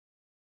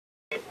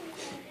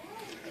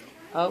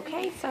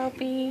Okay,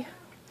 Sophie.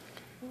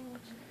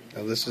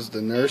 Now this is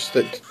the nurse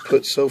that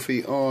put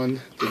Sophie on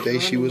the day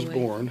she was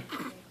born.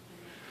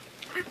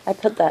 I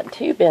put that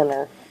tube in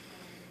her.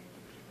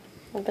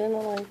 A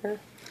ventilator.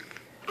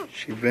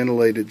 She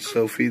ventilated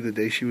Sophie the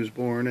day she was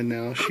born, and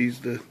now she's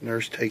the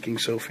nurse taking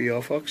Sophie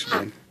off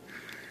oxygen.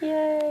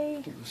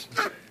 Yay.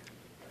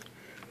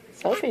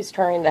 Sophie's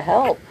trying to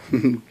help.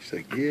 She's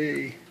like,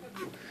 yay.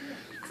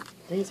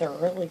 These are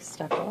really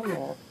stuck on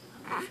there.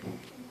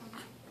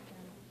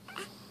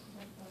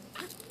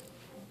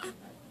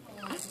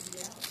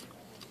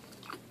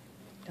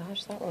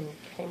 Gosh, that one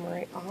came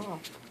right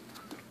off.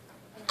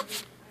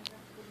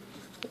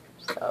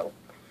 So.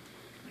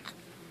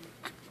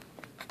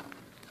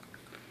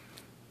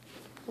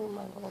 Oh,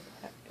 my little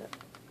packet.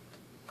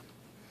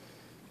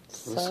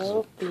 This is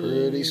a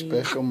pretty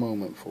special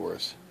moment for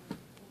us.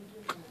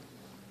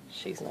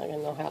 She's not going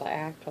to know how to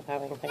act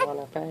without anything on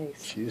her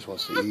face. She just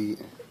wants to eat.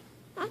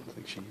 I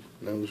think she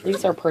knows.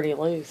 These are pretty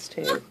loose,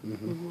 too.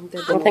 Mm-hmm.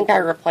 I think I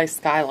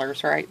replaced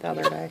Skylar's, right, the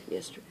other day?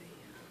 Yesterday.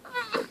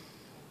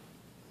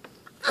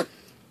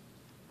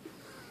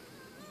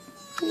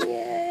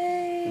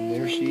 Yay! And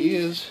there she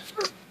is.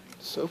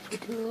 Sophie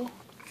girl.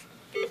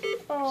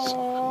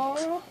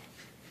 Aww.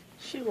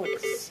 She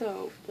looks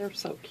so, they're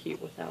so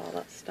cute without all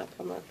that stuff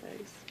on their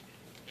face.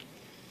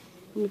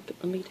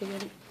 Let me take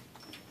it.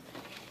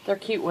 They're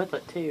cute with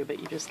it too, but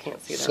you just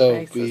can't see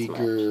their faces Sophie much.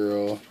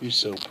 girl, you're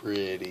so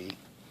pretty.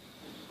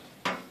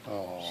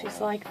 Aww.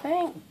 She's like,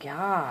 thank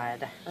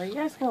God. Are you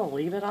guys going to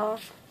leave it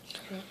off?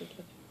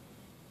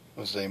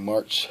 What's the day?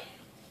 March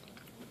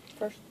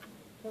First.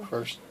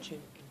 1st?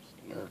 June.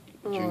 Or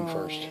June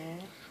 1st.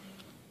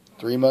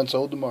 3 months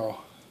old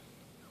tomorrow.